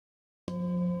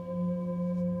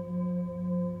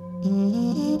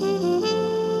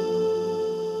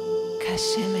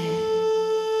Kasheme,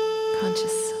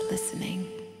 conscious listening.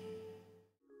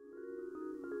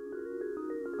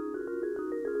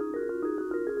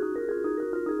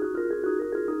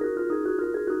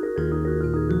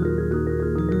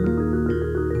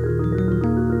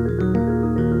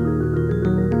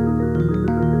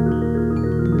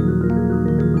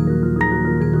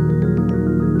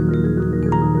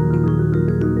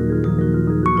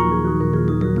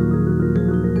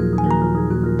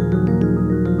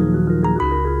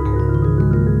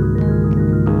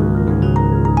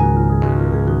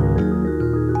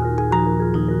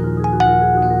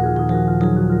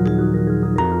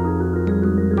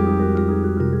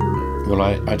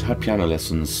 I'd had piano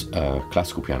lessons,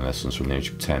 classical piano lessons from the age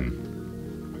of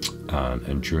 10,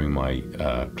 and during my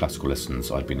classical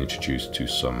lessons I'd been introduced to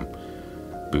some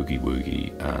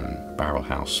boogie-woogie and barrel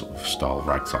house sort of style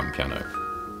ragtime piano.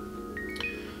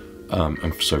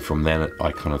 And so from then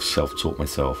I kind of self-taught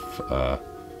myself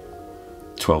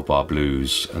 12-bar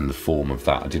blues and the form of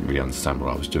that. I didn't really understand what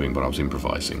I was doing, but I was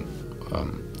improvising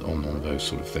on one of those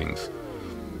sort of things.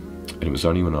 And it was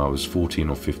only when I was 14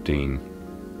 or 15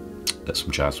 that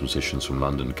some jazz musicians from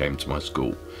London came to my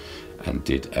school and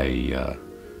did a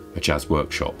jazz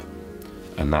workshop,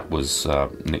 and that was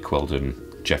Nick Weldon,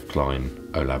 Jeff Klein,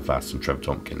 Olav Vass and Trevor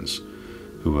Tompkins,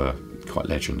 who were quite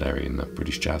legendary in the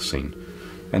British jazz scene,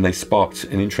 and they sparked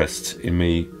an interest in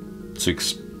me to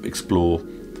explore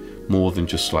more than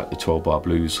just like the 12-bar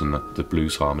blues and the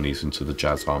blues harmonies into the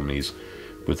jazz harmonies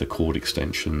with the chord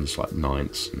extensions like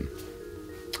ninths and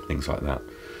things like that.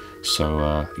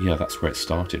 So yeah, that's where it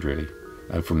started really,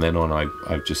 and from then on I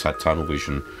just had tunnel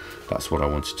vision. That's what I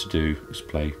wanted to do, was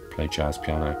play jazz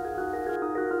piano.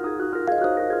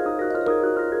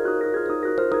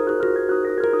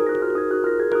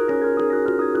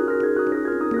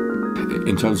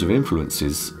 In terms of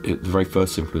influences, the very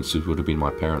first influences would have been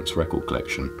my parents' record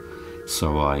collection.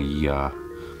 So at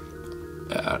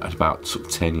about sort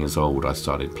of 10 years old I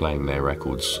started playing their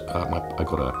records. I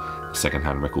got a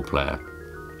second-hand record player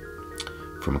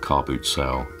from a car boot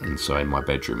sale, and so in my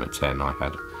bedroom at 10 I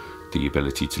had the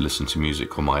ability to listen to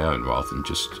music on my own rather than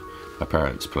just my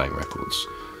parents playing records.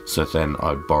 So then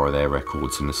I'd borrow their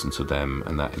records and listen to them,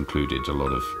 and that included a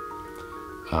lot of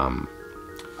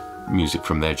music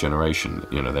from their generation.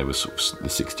 You know, they were sort of the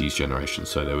 60s generation,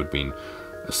 so there would have been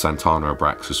Santana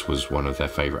Abraxas was one of their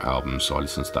favourite albums, so I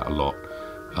listened to that a lot.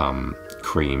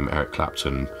 Cream, Eric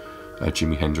Clapton,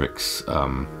 Jimi Hendrix,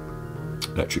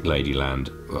 Electric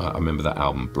Ladyland. I remember that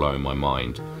album blowing my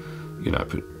mind, you know,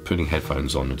 putting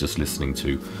headphones on and just listening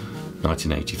to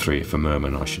 1983, If a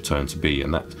Merman I Should Turn to Be,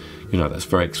 and that, you know, that's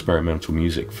very experimental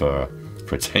music for a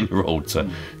 10-year-old to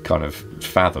kind of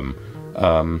fathom.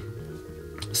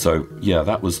 So yeah,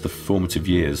 that was the formative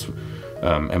years.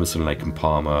 Emerson, Lake and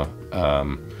Palmer,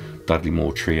 Dudley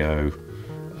Moore Trio,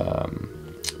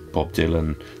 Bob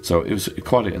Dylan. So it was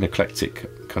quite an eclectic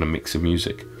kind of mix of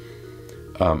music.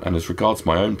 And as regards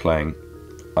my own playing,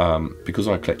 because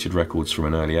I collected records from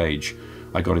an early age,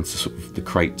 I got into sort of the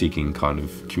crate digging kind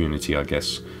of community, I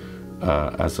guess,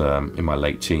 in my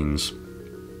late teens,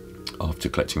 after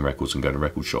collecting records and going to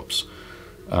record shops.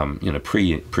 You know,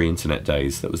 pre-internet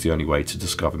days, that was the only way to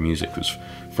discover music, was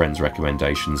friends'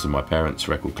 recommendations and my parents'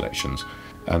 record collections.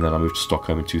 And then I moved to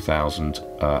Stockholm in 2000,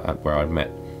 where I'd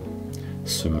met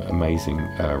some amazing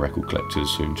record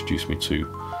collectors who introduced me to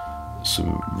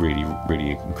some really,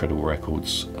 really incredible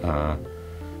records.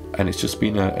 And it's just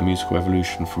been a musical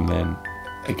evolution from then.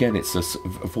 Again, it's a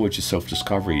voyage of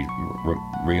self-discovery,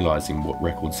 realising what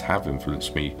records have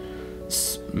influenced me,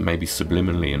 maybe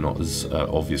subliminally and not as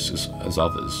obvious as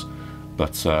others.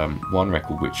 But one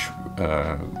record which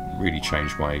really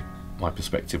changed my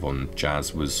perspective on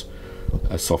jazz was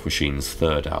Soft Machine's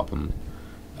third album.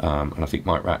 And I think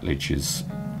Mike Ratledge is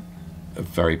a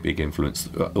very big influence,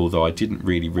 although I didn't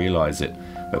really realise it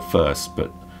at first.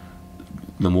 But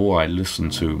the more I listen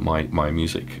to my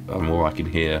music, the more I can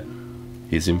hear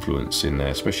his influence in there,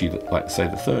 especially, like I say,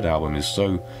 the third album is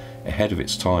so ahead of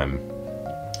its time.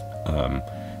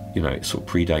 You know, it sort of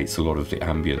predates a lot of the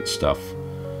ambient stuff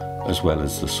as well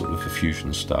as the sort of the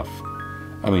fusion stuff.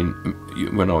 I mean,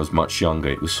 when I was much younger,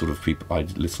 it was sort of people,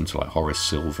 I'd listen to like Horace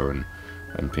Silver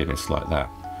and pianists like that,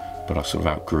 but I sort of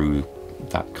outgrew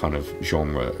that kind of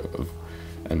genre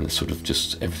and it's sort of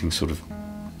just everything sort of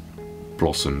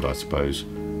blossomed, I suppose.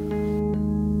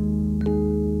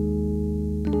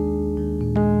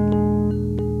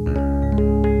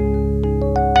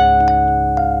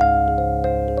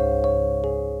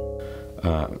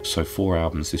 So 4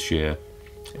 albums this year,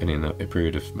 and in a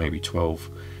period of maybe 12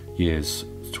 years,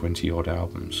 20 odd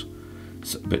albums.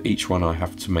 So, but each one I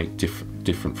have to make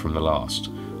different from the last.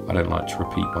 I don't like to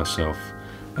repeat myself,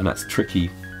 and that's tricky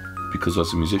because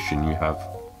as a musician you have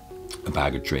a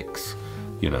bag of tricks,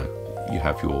 you know, you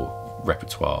have your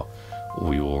repertoire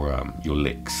or your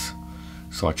licks.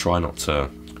 So I try not to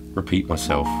repeat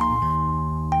myself.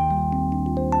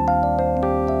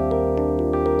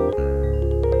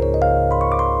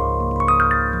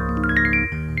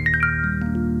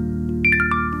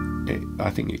 I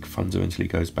think it fundamentally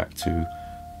goes back to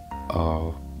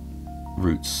our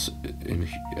roots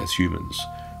as humans,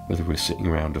 whether we're sitting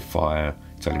around a fire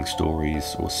telling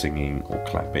stories or singing or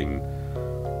clapping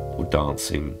or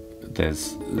dancing.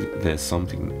 There's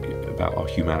something about our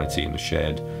humanity and the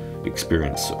shared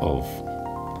experience of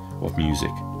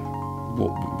music.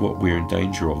 What we're in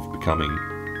danger of becoming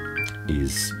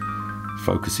is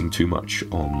focusing too much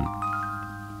on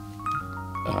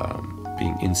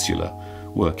being insular,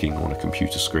 working on a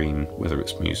computer screen, whether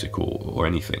it's music or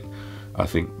anything. I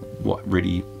think what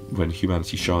really, when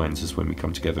humanity shines, is when we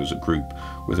come together as a group,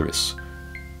 whether it's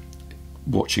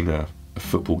watching a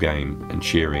football game and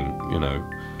cheering, you know,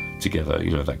 together,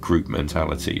 you know, that group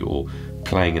mentality, or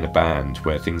playing in a band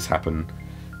where things happen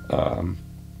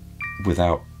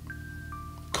without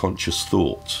conscious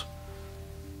thought,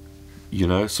 you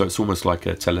know, so it's almost like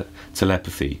a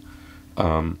telepathy.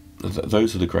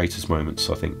 Those are the greatest moments,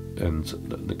 I think, and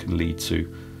that can lead to,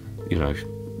 you know,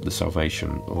 the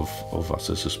salvation of us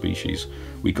as a species.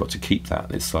 We got to keep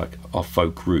that. It's like our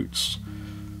folk roots,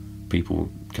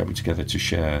 people coming together to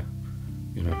share,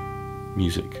 you know,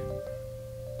 music.